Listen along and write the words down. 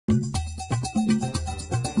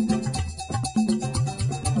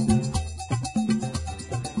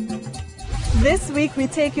This week we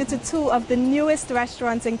take you to two of the newest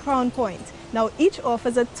restaurants in Crown Point. Now each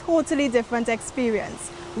offers a totally different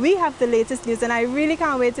experience. We have the latest news and I really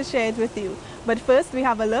can't wait to share it with you. But first we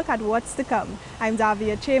have a look at what's to come. I'm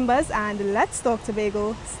Davia Chambers and Let's Talk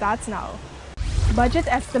Tobago starts now. Budget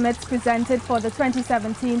estimates presented for the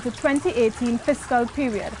 2017 to 2018 fiscal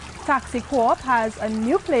period. Taxi Co-op has a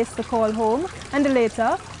new place to call home, and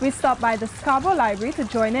later we stop by the Scarborough Library to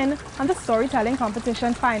join in on the storytelling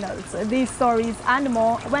competition finals. These stories and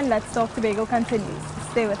more when Let's Talk Tobago continues.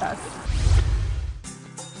 Stay with us.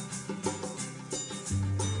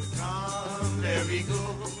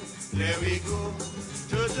 There we go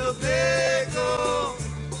to Tobago,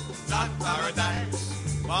 that paradise,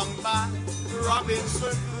 bung by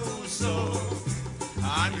Robinson Crusoe.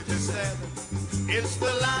 And it is said, it's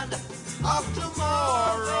the land of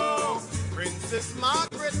tomorrow. Princess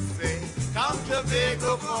Margaret say, come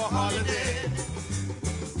Tobago for holiday.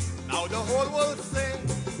 Now the whole world say,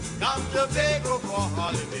 come Tobago for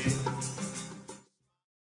holiday.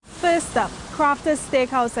 First up, Crafters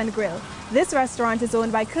Steakhouse and Grill. This restaurant is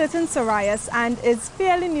owned by Curtin Sorias and is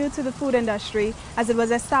fairly new to the food industry as it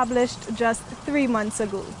was established just 3 months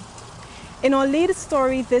ago. In our lead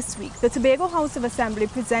story this week, the Tobago House of Assembly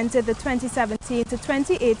presented the 2017 to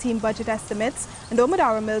 2018 budget estimates, and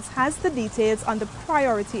Omadara Mills has the details on the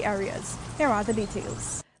priority areas. Here are the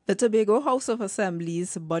details. The Tobago House of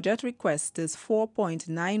Assembly's budget request is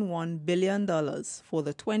 $4.91 billion for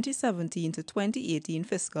the 2017 to 2018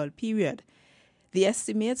 fiscal period. The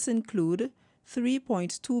estimates include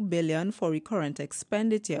 $3.2 billion for recurrent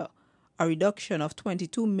expenditure, a reduction of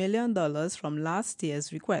 $22 million from last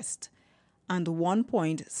year's request, and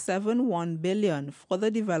 $1.71 billion for the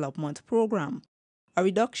development program, a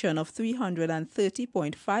reduction of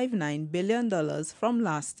 $330.59 billion from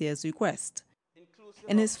last year's request.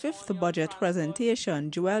 In his fifth budget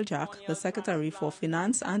presentation, Joel Jack, the Secretary for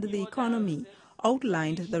Finance and the Economy,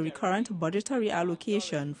 outlined the recurrent budgetary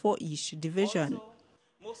allocation for each division.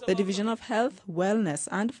 The Division of Health, Wellness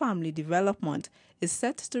and Family Development is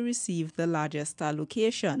set to receive the largest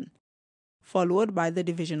allocation, followed by the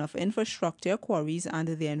Division of Infrastructure, Quarries and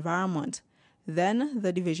the Environment, then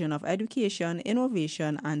the Division of Education,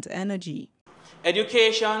 Innovation and Energy.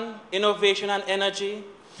 Education, Innovation and Energy,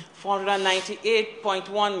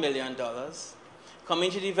 $498.1 million.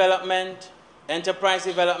 Community Development, Enterprise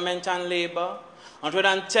Development and Labor,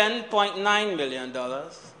 $110.9 million.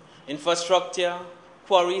 Infrastructure,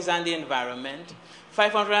 Quarries and the Environment,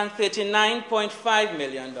 $539.5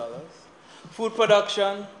 million. Food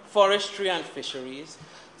Production, Forestry and Fisheries,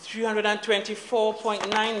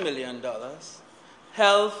 $324.9 million.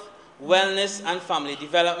 Health, Wellness and Family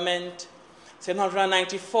Development,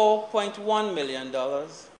 $794.1 million.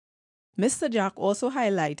 Mr. Jack also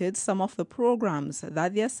highlighted some of the programs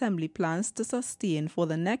that the Assembly plans to sustain for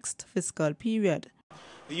the next fiscal period.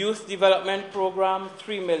 The Youth Development Program,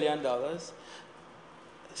 $3 million. The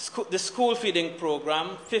School Feeding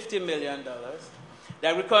Program, $50 million. The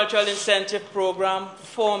Agricultural Incentive Program,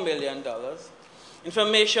 $4 million.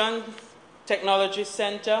 Information Technology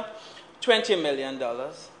Center, $20 million.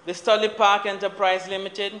 The Studley Park Enterprise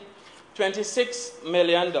Limited, $26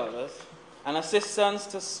 million. And assistance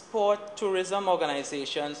to sport tourism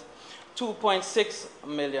organizations, $2.6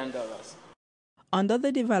 million. Under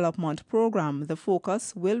the development program, the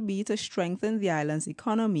focus will be to strengthen the island's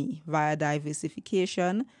economy via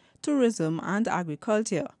diversification, tourism and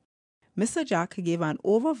agriculture. Mr. Jack gave an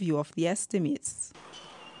overview of the estimates.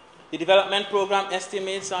 The development program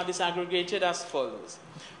estimates are disaggregated as follows.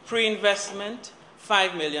 Pre-investment,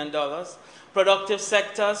 $5 million. Productive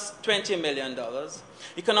sectors, $20 million.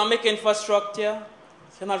 Economic infrastructure,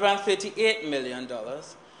 $738 million.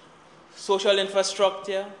 Social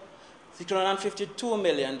infrastructure, $652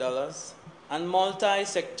 million. And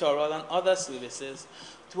multi-sectoral and other services,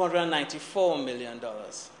 $294 million.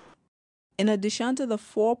 In addition to the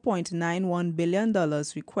 $4.91 billion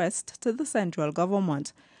request to the central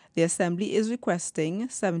government, the Assembly is requesting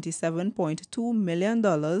 $77.2 million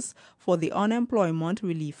for the Unemployment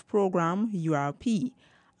Relief Program, URP,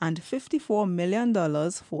 and $54 million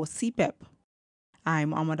for CPEP.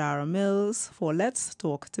 I'm Amadara Mills for Let's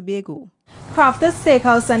Talk Tobago. Crafters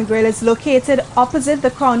Steakhouse and Grill is located opposite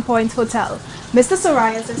the Crown Point Hotel. Mr.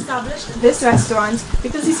 Sorias established this restaurant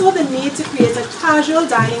because he saw the need to create a casual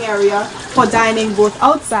dining area for dining both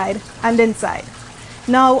outside and inside.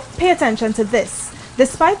 Now, pay attention to this.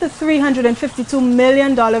 Despite the $352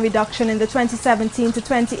 million reduction in the 2017 to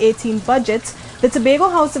 2018 budget, the Tobago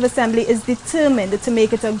House of Assembly is determined to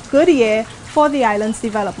make it a good year for the island's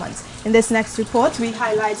development. In this next report, we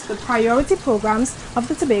highlight the priority programs of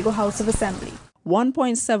the Tobago House of Assembly.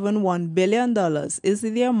 $1.71 billion is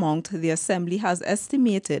the amount the Assembly has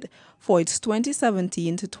estimated for its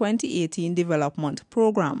 2017 to 2018 development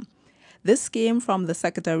program. This came from the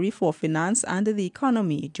Secretary for Finance and the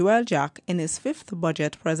Economy, Joel Jack, in his fifth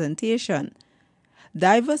budget presentation.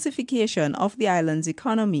 Diversification of the island's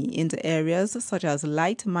economy into areas such as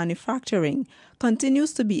light manufacturing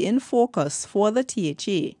continues to be in focus for the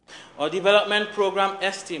THA. Our development program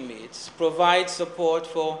estimates provide support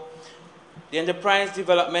for the Enterprise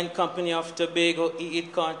Development Company of Tobago,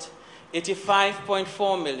 EITCOT,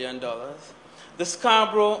 $85.4 million. The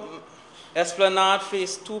Scarborough Esplanade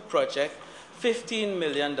Phase 2 project, $15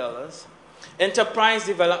 million. Enterprise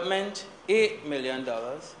Development, $8 million.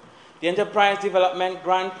 The Enterprise Development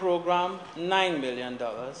Grant Program, $9 million.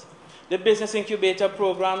 The Business Incubator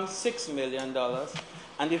Program, $6 million.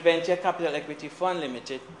 And the Venture Capital Equity Fund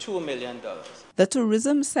Limited, $2 million. The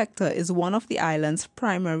tourism sector is one of the island's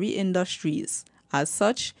primary industries. As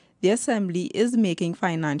such, the Assembly is making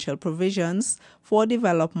financial provisions for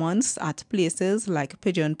developments at places like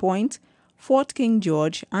Pigeon Point, Fort King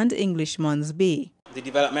George, and Englishman's Bay. The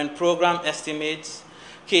development program estimates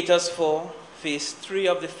caters for Phase 3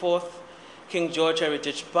 of the 4th King George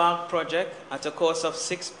Heritage Park project at a cost of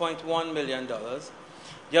 $6.1 million.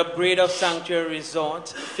 The upgrade of Sanctuary Resort,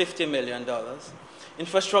 $50 million.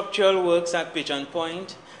 Infrastructural works at Pigeon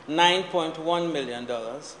Point, $9.1 million.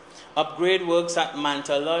 Upgrade works at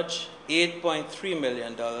Manta Lodge, $8.3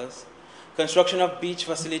 million. Construction of beach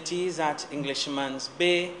facilities at Englishman's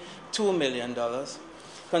Bay, $2 million.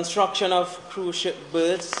 Construction of cruise ship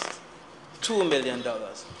berths, $2 million.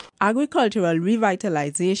 Agricultural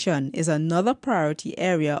revitalization is another priority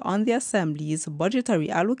area on the Assembly's budgetary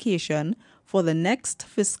allocation for the next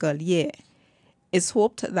fiscal year. It's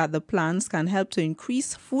hoped that the plans can help to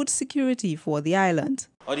increase food security for the island.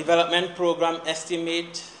 Our development program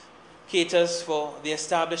caters for the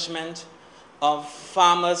establishment of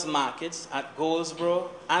farmers' markets at Goldsboro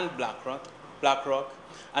and Blackrock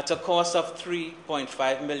at a cost of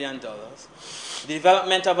 $3.5 million. The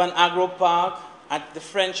development of an agro park at the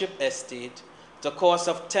Friendship Estate at a cost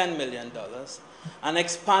of $10 million. An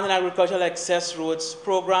expanded agricultural access roads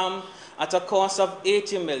program at a cost of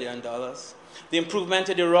 $80 million. The improvement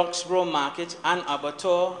of the Roxborough Market and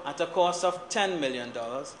Abattoir at a cost of $10 million.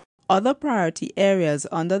 Other priority areas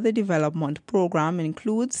under the development program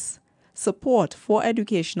includes support for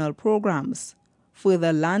educational programs,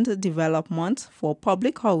 further land development for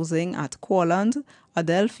public housing at Corland,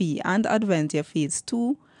 Adelphi, and Adventure Phase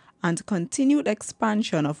 2, and continued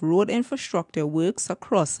expansion of road infrastructure works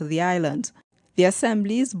across the island. The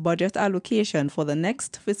Assembly's budget allocation for the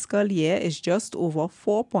next fiscal year is just over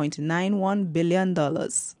 $4.91 billion.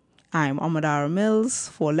 I'm Amadara Mills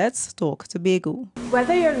for Let's Talk Tobago.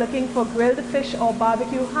 Whether you're looking for grilled fish or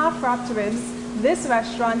barbecue half-wrapped ribs, this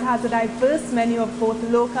restaurant has a diverse menu of both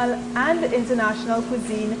local and international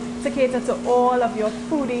cuisine to cater to all of your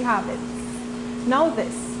foodie habits. Now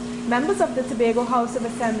this. Members of the Tobago House of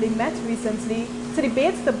Assembly met recently to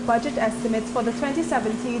debate the budget estimates for the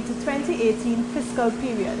 2017 to 2018 fiscal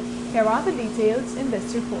period. Here are the details in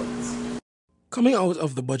this report. Coming out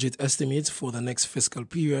of the budget estimates for the next fiscal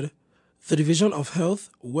period, the Division of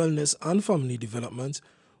Health, Wellness and Family Development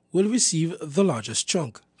will receive the largest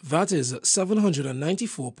chunk, that is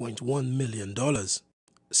 $794.1 million.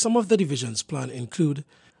 Some of the division's plans include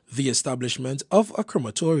the establishment of a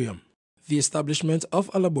crematorium, the establishment of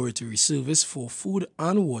a laboratory service for food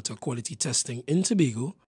and water quality testing in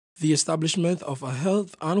Tobago, the establishment of a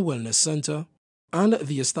health and wellness center, and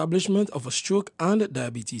the establishment of a stroke and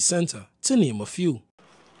diabetes center, to name a few.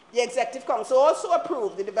 The Executive Council also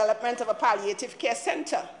approved the development of a palliative care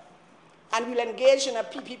center and will engage in a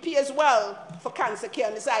PPP as well for cancer care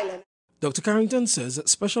on this island. Dr. Carrington says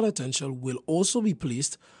special attention will also be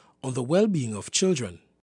placed on the well-being of children.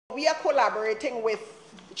 We are collaborating with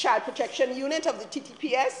the Child Protection Unit of the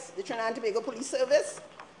TTPS, the Trinidad and Tobago Police Service,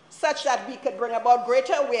 such that we could bring about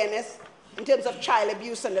greater awareness in terms of child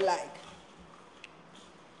abuse and the like.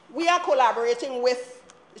 We are collaborating with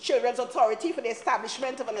the Children's Authority for the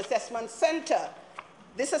establishment of an assessment center.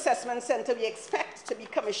 This assessment center we expect to be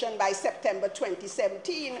commissioned by September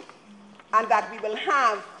 2017, and that we will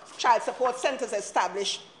have child support centers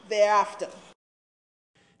established thereafter.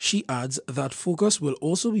 She adds that focus will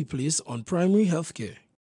also be placed on primary health care.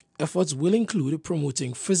 Efforts will include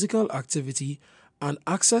promoting physical activity and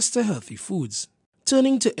access to healthy foods.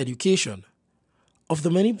 Turning to education, of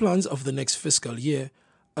the many plans of the next fiscal year,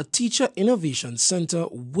 a Teacher Innovation Center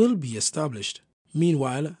will be established.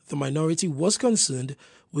 Meanwhile, the minority was concerned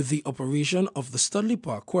with the operation of the Studley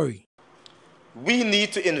Park Quarry. We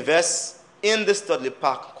need to invest in the Studley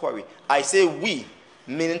Park quarry. I say we,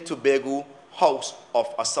 meaning Tobago House of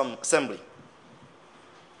Assembly.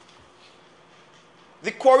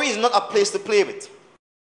 The quarry is not a place to play with.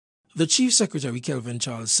 The Chief Secretary, Kelvin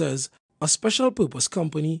Charles, says a special purpose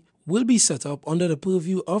company will be set up under the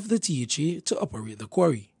purview of the THA to operate the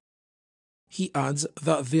quarry. He adds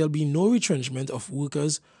that there will be no retrenchment of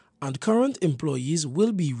workers and current employees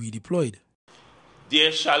will be redeployed.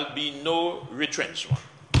 There shall be no retrenchment.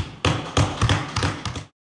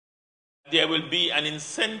 There will be an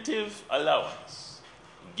incentive allowance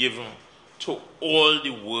given to all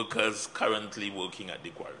the workers currently working at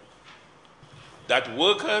the quarry. That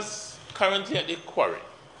workers currently at the quarry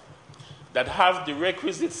that have the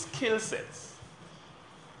requisite skill sets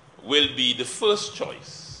will be the first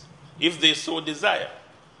choice, if they so desire,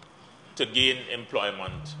 to gain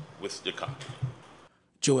employment with the company.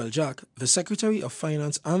 Joel Jack, the Secretary of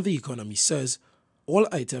Finance and the Economy, says all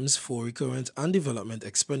items for recurrent and development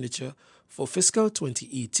expenditure for fiscal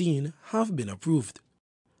 2018 have been approved,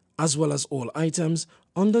 as well as all items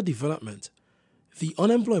under development, the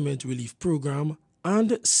Unemployment Relief Program,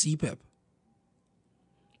 and CPEP.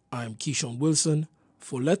 I am Keishon Wilson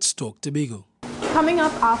for Let's Talk Tobago. Coming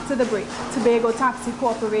up after the break, Tobago Taxi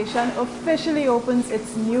Corporation officially opens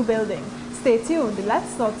its new building. Stay tuned.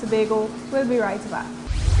 Let's Talk Tobago. We'll be right back.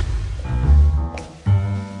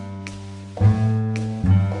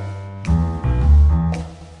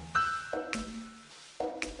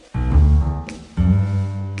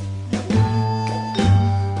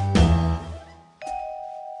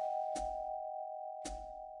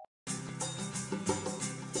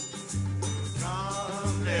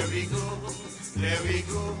 There we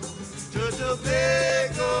go to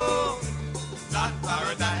Tobago, that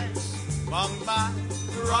paradise, Bombay,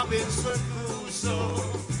 Robinson Crusoe.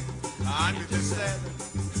 And it is said,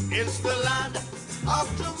 it's the land of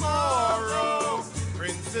tomorrow.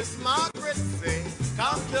 Princess Margaret say,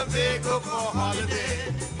 come Tobago for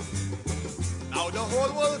holiday. Now the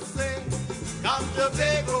whole world say, come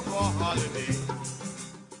Tobago for holiday.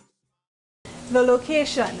 The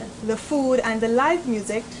location, the food, and the live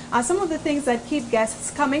music are some of the things that keep guests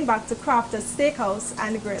coming back to Crafter's Steakhouse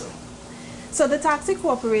and Grill. So the Taxi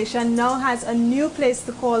Corporation now has a new place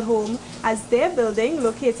to call home, as their building,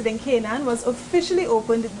 located in Canaan, was officially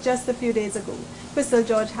opened just a few days ago. Crystal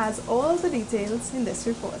George has all the details in this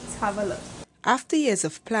report. Have a look. After years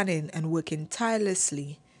of planning and working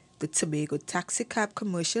tirelessly, the Tobago Taxi Cab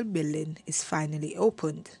commercial building is finally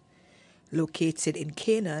opened. Located in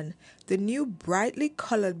Canaan, the new brightly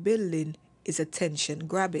colored building is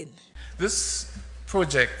attention-grabbing. This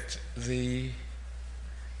project, the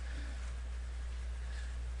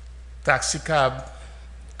taxi cab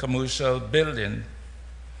commercial building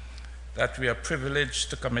that we are privileged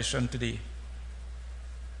to commission today,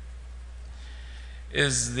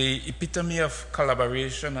 is the epitome of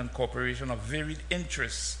collaboration and cooperation of varied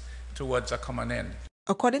interests towards a common end.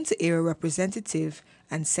 According to area representative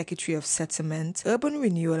and Secretary of Settlement, Urban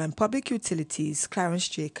Renewal and Public Utilities, Clarence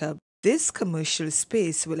Jacob, this commercial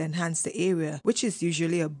space will enhance the area, which is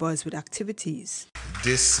usually abuzz with activities.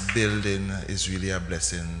 This building is really a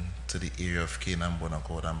blessing to the area of Canaan,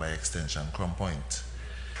 Bonaccord, and by extension, Crown Point.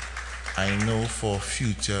 I know for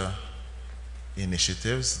future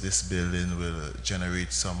initiatives, this building will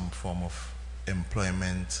generate some form of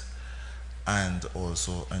employment and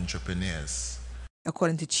also entrepreneurs.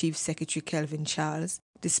 According to Chief Secretary Kelvin Charles,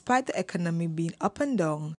 despite the economy being up and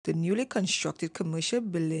down, the newly constructed commercial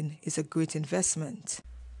building is a great investment.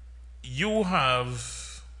 You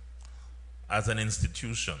have, as an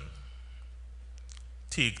institution,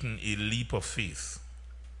 taken a leap of faith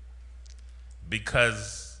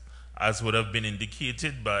because, as would have been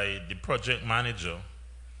indicated by the project manager,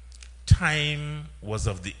 time was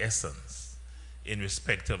of the essence in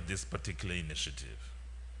respect of this particular initiative.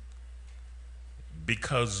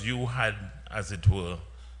 Because you had, as it were,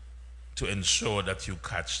 to ensure that you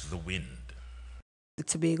catch the wind. The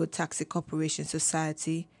Tobago Taxi Corporation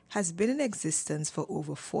Society has been in existence for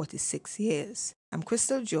over 46 years. I'm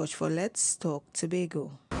Crystal George for Let's Talk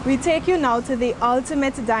Tobago. We take you now to the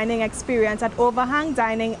ultimate dining experience at Overhang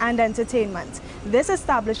Dining and Entertainment. This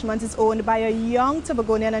establishment is owned by a young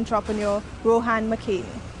Tobagonian entrepreneur, Rohan McCain.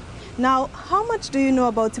 Now, how much do you know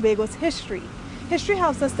about Tobago's history? History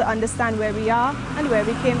helps us to understand where we are and where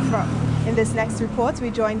we came from. In this next report,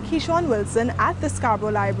 we join Keishon Wilson at the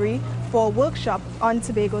Scarborough Library for a workshop on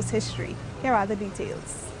Tobago's history. Here are the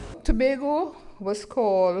details. Tobago was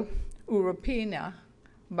called Urupena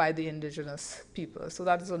by the indigenous people. So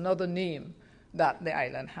that is another name that the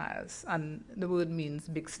island has, and the word means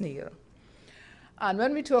big snail. And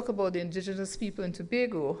when we talk about the indigenous people in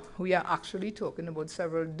Tobago, we are actually talking about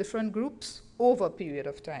several different groups over a period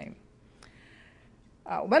of time.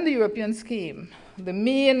 When the Europeans came, the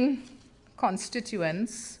main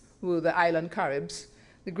constituents were the island Caribs,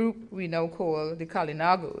 the group we now call the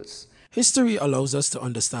Kalinagos. History allows us to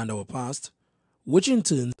understand our past, which in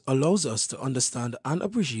turn allows us to understand and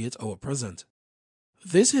appreciate our present.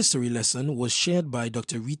 This history lesson was shared by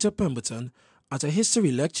Dr. Rita Pemberton at a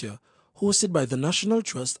history lecture hosted by the National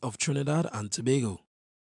Trust of Trinidad and Tobago.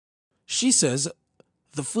 She says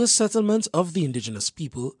the first settlement of the indigenous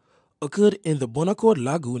people occurred in the Bonaccord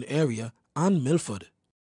Lagoon area and Milford,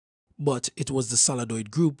 but it was the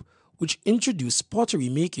Saladoid group which introduced pottery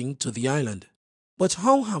making to the island. But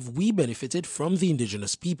how have we benefited from the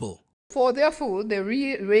indigenous people? For their food, they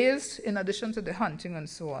raised, in addition to the hunting and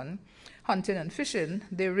so on, hunting and fishing,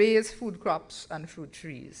 they raised food crops and fruit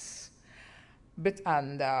trees.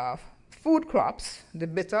 Food crops, the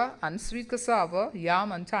bitter and sweet cassava,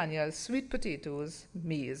 yam and tanyas, sweet potatoes,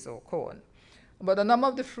 maize or corn. But a number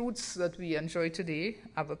of the fruits that we enjoy today,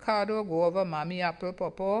 avocado, guava, mami apple,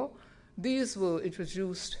 pawpaw, these were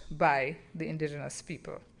introduced by the indigenous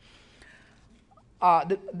people.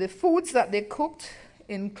 The foods that they cooked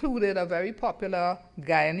included a very popular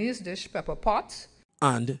Guyanese dish, pepper pot.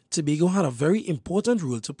 And Tobago had a very important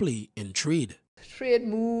role to play in trade. Trade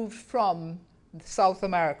moved from South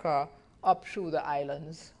America up through the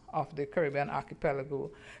islands of the Caribbean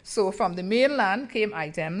archipelago. So from the mainland came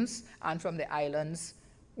items, and from the islands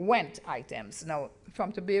went items. Now,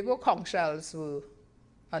 from Tobago, conch shells were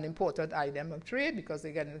an important item of trade because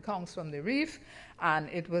they get the conchs from the reef, and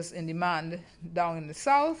it was in demand down in the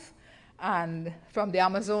south. And from the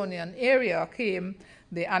Amazonian area came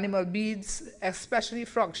the animal beads, especially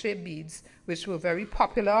frog-shaped beads, which were very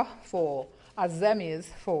popular for as zemis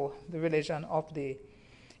for the religion of the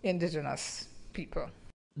indigenous people.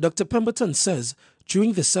 Dr. Pemberton says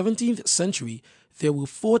during the 17th century, there were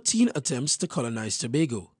 14 attempts to colonize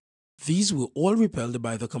Tobago. These were all repelled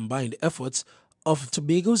by the combined efforts of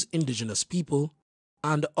Tobago's indigenous people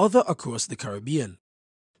and other across the Caribbean.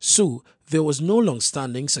 So, there was no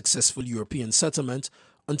long-standing successful European settlement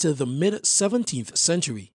until the mid-17th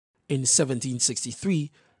century. In 1763,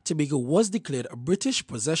 Tobago was declared a British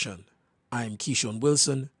possession. I'm Keishon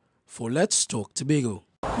Wilson for Let's Talk Tobago.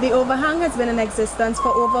 The overhang has been in existence for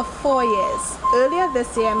over 4 years. Earlier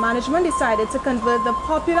this year, management decided to convert the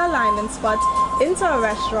popular lineman spot into a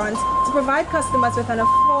restaurant to provide customers with an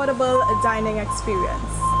affordable dining experience.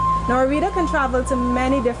 Now, a reader can travel to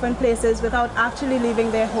many different places without actually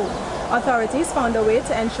leaving their home. Authorities found a way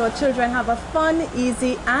to ensure children have a fun,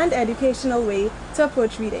 easy, and educational way to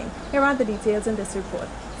approach reading. Here are the details in this report.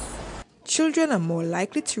 Children are more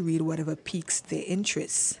likely to read whatever piques their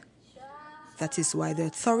interests. That is why the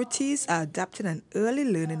authorities are adopting an early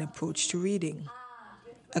learning approach to reading.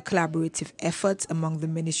 A collaborative effort among the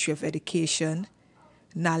Ministry of Education,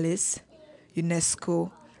 NALIS,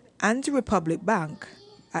 UNESCO, and the Republic Bank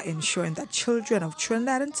are ensuring that children of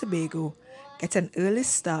Trinidad and Tobago get an early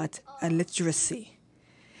start at literacy.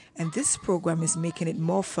 And this program is making it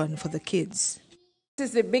more fun for the kids. It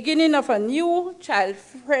is the beginning of a new,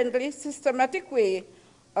 child-friendly, systematic way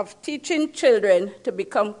of teaching children to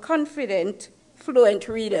become confident, fluent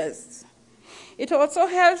readers. It also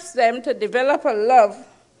helps them to develop a love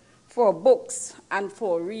for books and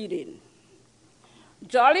for reading.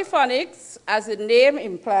 Jolly Phonics, as the name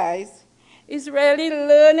implies, is really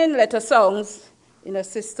learning letter songs in a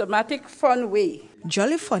systematic, fun way.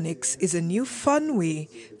 Jolly Phonics is a new fun way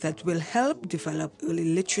that will help develop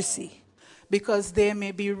early literacy. Because there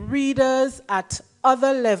may be readers at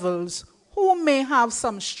other levels who may have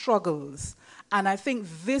some struggles. And I think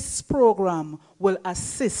this program will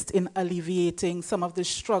assist in alleviating some of the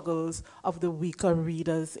struggles of the weaker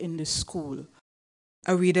readers in the school.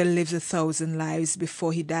 A reader lives 1,000 lives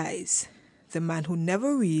before he dies. The man who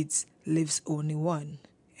never reads lives only one.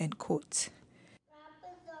 End quote.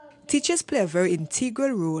 Teachers play a very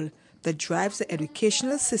integral role that drives the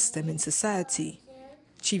educational system in society.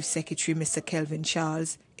 Chief Secretary Mr. Kelvin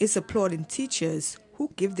Charles is applauding teachers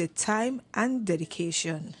who give their time and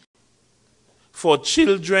dedication. For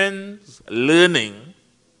children's learning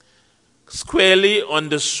squarely on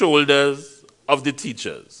the shoulders of the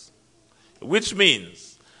teachers, which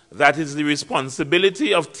means that it's the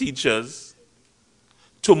responsibility of teachers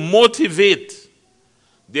to motivate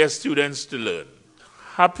their students to learn.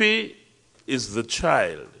 Happy is the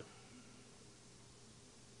child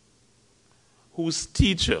whose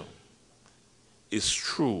teacher is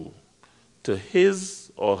true to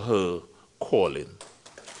his or her calling.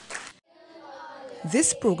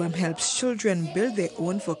 This program helps children build their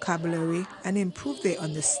own vocabulary and improve their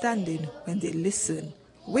understanding when they listen,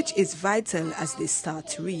 which is vital as they start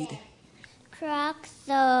to read. Crack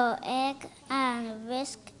the egg and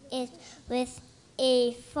whisk it with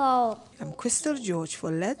a fork. I'm Crystal George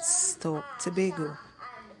for Let's Talk Tobago.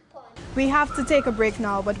 We have to take a break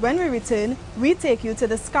now, but when we return, we take you to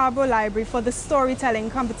the Scarborough Library for the storytelling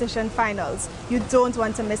competition finals. You don't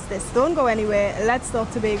want to miss this. Don't go anywhere. Let's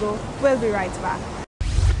Talk Tobago. We'll be right back.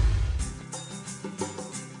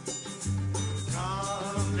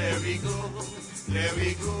 Come, let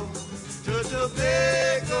we go to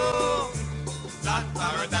Tobago, that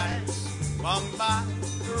paradise, bound by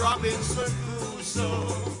Robinson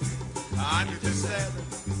Crusoe. And it is said,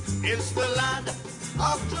 it's the land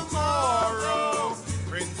of tomorrow.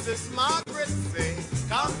 Princess Margaret say,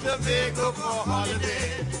 come Tobago for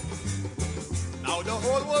holiday. Now the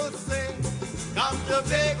whole world say, come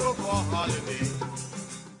Tobago for holiday.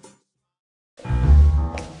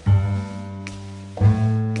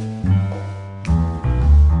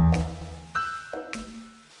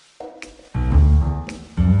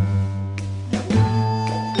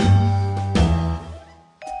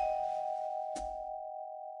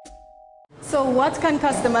 So what can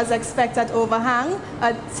customers expect at Overhang?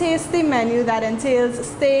 A tasty menu that entails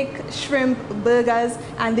steak, shrimp, burgers,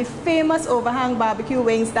 and the famous Overhang barbecue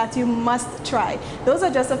wings that you must try. Those are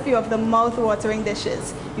just a few of the mouth-watering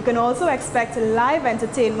dishes. You can also expect live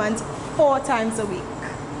entertainment 4 times a week.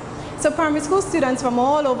 So primary school students from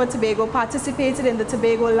all over Tobago participated in the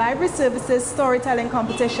Tobago Library Services Storytelling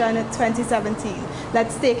Competition 2017.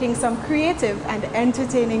 Let's take in some creative and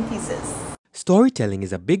entertaining pieces. Storytelling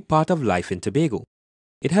is a big part of life in Tobago.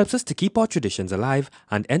 It helps us to keep our traditions alive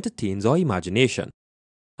and entertains our imagination.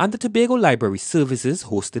 And the Tobago Library Services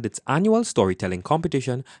hosted its annual storytelling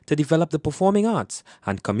competition to develop the performing arts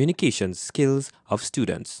and communications skills of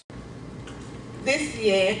students. This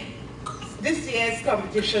year's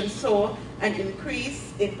competition saw an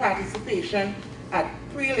increase in participation at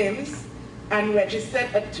prelims and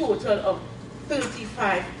registered a total of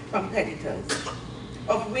 35 competitors,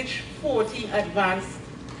 of which 14 advanced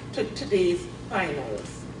to today's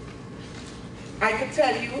finals. I could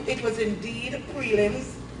tell you it was indeed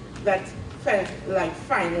prelims that felt like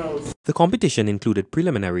finals. The competition included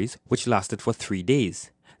preliminaries, which lasted for 3 days.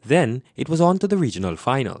 Then it was on to the regional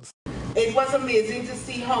finals. It was amazing to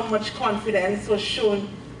see how much confidence was shown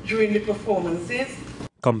during the performances.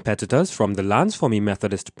 Competitors from the Lansformy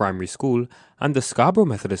Methodist Primary School and the Scarborough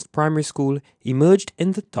Methodist Primary School emerged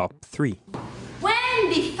in the top 3. When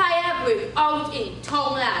the fire broke out in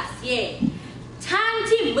town last year,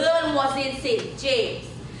 Tanty Merle was in St. James.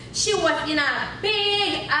 She was in a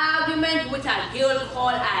big argument with a girl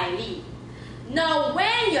called Eileen. Now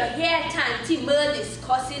when you hear Tanty Merle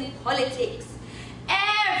discussing politics,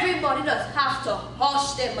 everybody does have to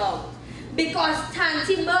hush them out, because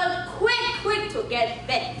Tanty Merle quick to get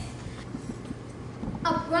vexed.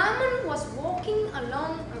 A Brahmin was walking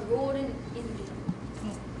along a road in India.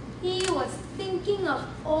 He was thinking of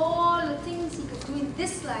all the things he could do in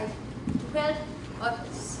this life to help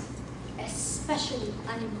others, especially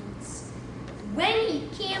animals. When he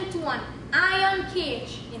came to an iron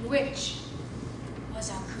cage in which was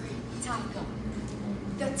a great tiger,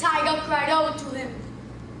 the tiger cried out to him,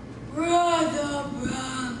 "Brother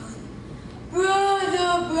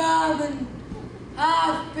Brahman,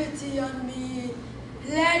 have pity on me.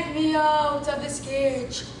 Let me out of this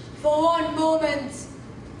cage for one moment,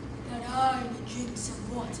 that I may drink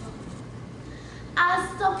some water." As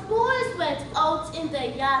the boys went out in the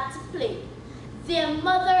yard to play, their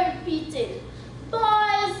mother repeated,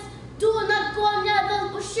 "Boys, do not go near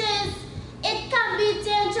those bushes. It can be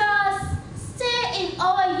dangerous. Stay in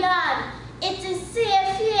our yard. It is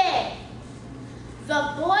safe here." The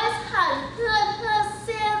boys had heard her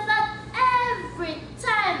say that every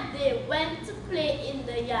time they went to play in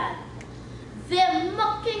the yard. They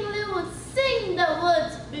mockingly would sing the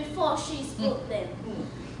words before she spoke them.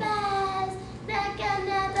 "Boys, don't go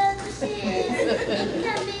near those bushes. It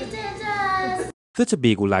can be dangerous." The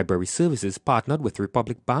Tobago Library Services partnered with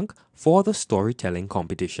Republic Bank for the storytelling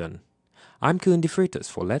competition. I'm Kern DeFreitas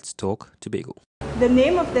for Let's Talk Tobago. The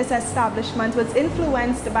name of this establishment was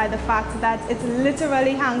influenced by the fact that it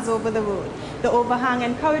literally hangs over the road. The overhang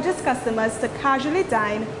encourages customers to casually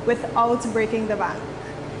dine without breaking the bank.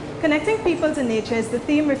 Connecting people to nature is the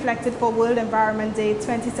theme reflected for World Environment Day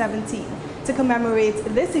 2017. To commemorate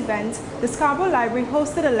this event, the Scarborough Library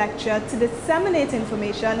hosted a lecture to disseminate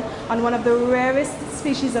information on one of the rarest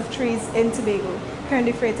species of trees in Tobago. Kern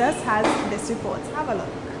DeFreitas has this report. Have a look.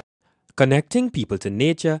 Connecting people to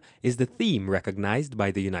nature is the theme recognized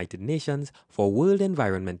by the United Nations for World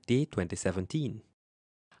Environment Day 2017.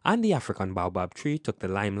 And the African baobab tree took the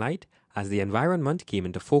limelight as the environment came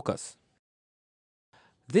into focus.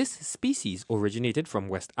 This species originated from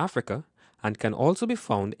West Africa and can also be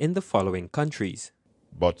found in the following countries: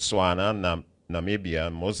 Botswana,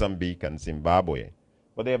 Namibia, Mozambique, and Zimbabwe.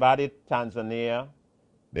 But they've added Tanzania,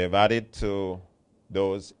 they've added to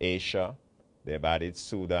those Asia, they've added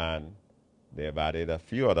Sudan, they've added a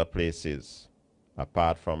few other places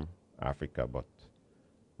apart from Africa. But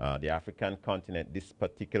the African continent, this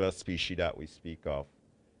particular species that we speak of,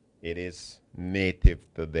 it is native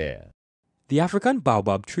to there. The African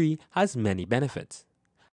baobab tree has many benefits.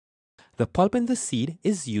 The pulp in the seed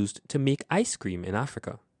is used to make ice cream in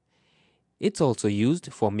Africa. It's also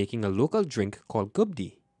used for making a local drink called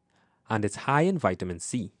gubdi, and it's high in vitamin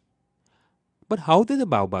C. But how did the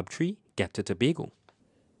baobab tree get to Tobago?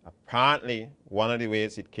 Apparently, one of the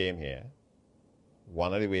ways it came here,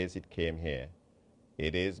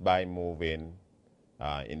 it is by moving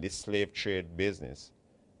in this slave trade business.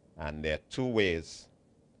 And there are two ways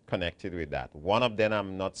connected with that. One of them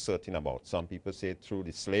I'm not certain about. Some people say through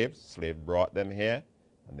the slaves. Slave brought them here.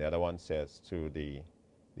 And the other one says through the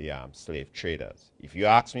slave traders. If you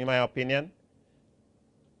ask me my opinion,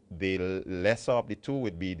 the lesser of the two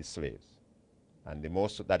would be the slaves. And the one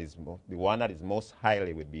that is most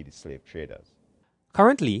highly would be the slave traders.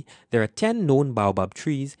 Currently, there are 10 known baobab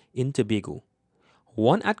trees in Tobago,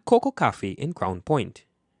 one at Coco Cafe in Crown Point.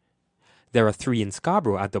 There are 3 in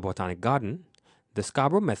Scarborough at the Botanic Garden, the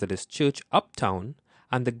Scarborough Methodist Church uptown,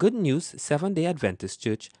 and the Good News Seventh-day Adventist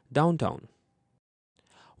Church downtown.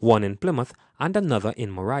 1 in Plymouth and another in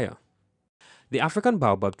Moriah. The African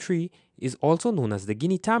baobab tree is also known as the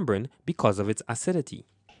Guinea tamarind because of its acidity.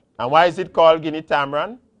 And why is it called Guinea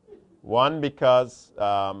tamarind? One, because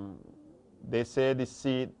they say the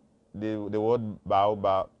seed, the word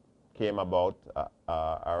baobab came about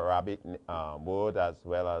Arabic word as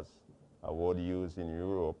well as a word used in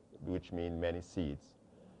Europe, which means many seeds.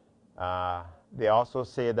 They also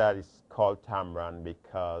say that it's called tamarind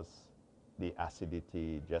because the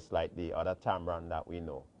acidity, just like the other tamarind that we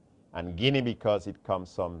know. And Guinea because it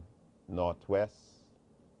comes from northwest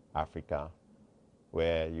Africa,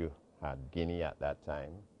 where you had Guinea at that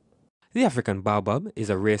time. The African baobab is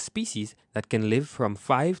a rare species that can live from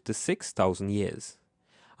 5,000 to 6,000 years.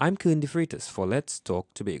 I'm Kern de Freitas for Let's Talk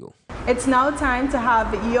Tobago. It's now time to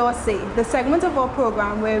have Your Say, the segment of our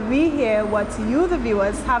program where we hear what you, the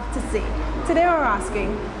viewers, have to say. Today we're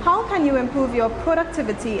asking, how can you improve your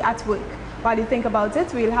productivity at work? While you think about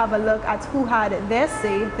it, we'll have a look at who had their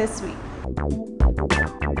say this week.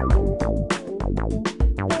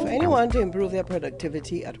 For anyone to improve their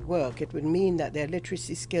productivity at work, it would mean that their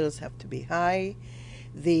literacy skills have to be high.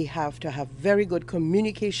 They have to have very good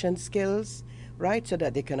communication skills, right, so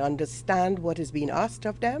that they can understand what is being asked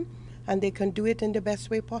of them and they can do it in the best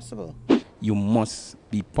way possible. You must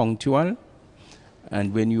be punctual,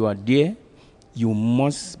 and when you are there, you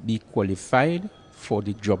must be qualified for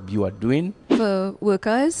the job you are doing. For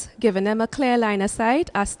workers, giving them a clear line of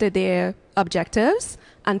sight as to their objectives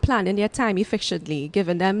and planning their time efficiently,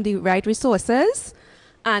 giving them the right resources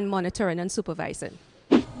and monitoring and supervising.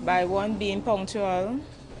 By one, being punctual,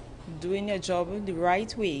 doing your job the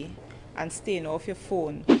right way, and staying off your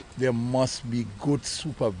phone. There must be good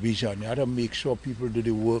supervision. You have to make sure people do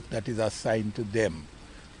the work that is assigned to them.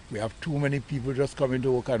 We have too many people just coming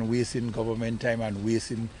to work and wasting government time and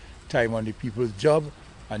wasting time on the people's job,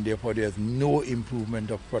 and therefore there's no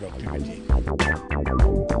improvement of productivity.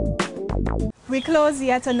 We close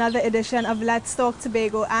yet another edition of Let's Talk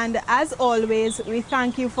Tobago, and as always, we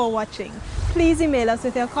thank you for watching. Please email us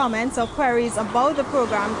with your comments or queries about the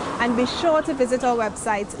program, and be sure to visit our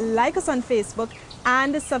website, like us on Facebook,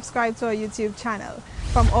 and subscribe to our YouTube channel.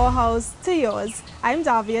 From our house to yours, I'm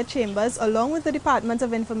Davia Chambers, along with the Department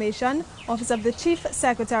of Information, Office of the Chief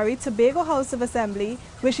Secretary, Tobago House of Assembly,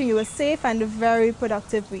 wishing you a safe and very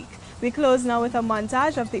productive week. We close now with a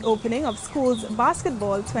montage of the opening of Schools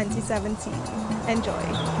Basketball 2017.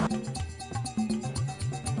 Enjoy.